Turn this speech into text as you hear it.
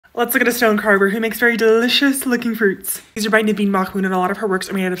Let's look at a stone carver who makes very delicious looking fruits. These are by Nevine, Mahmoud, and a lot of her works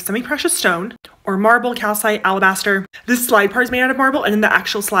are made out of semi-precious stone, or marble, calcite, alabaster. This slide part is made out of marble, and then the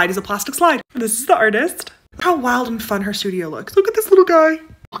actual slide is a plastic slide. This is the artist. Look how wild and fun her studio looks. Look at this little guy.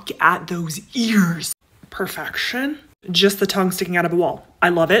 Look at those ears. Perfection. Just the tongue sticking out of a wall. I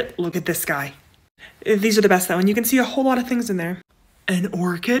love it. Look at this guy. These are the best though, and you can see a whole lot of things in there. An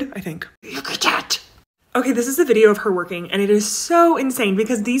orchid, I think. Look at that. Okay, this is a video of her working, and it is so insane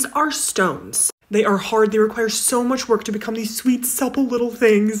because these are stones. They are hard, they require so much work to become these sweet, supple little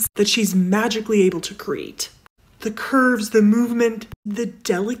things that she's magically able to create. The curves, the movement, the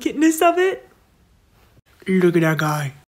delicateness of it. Look at that guy.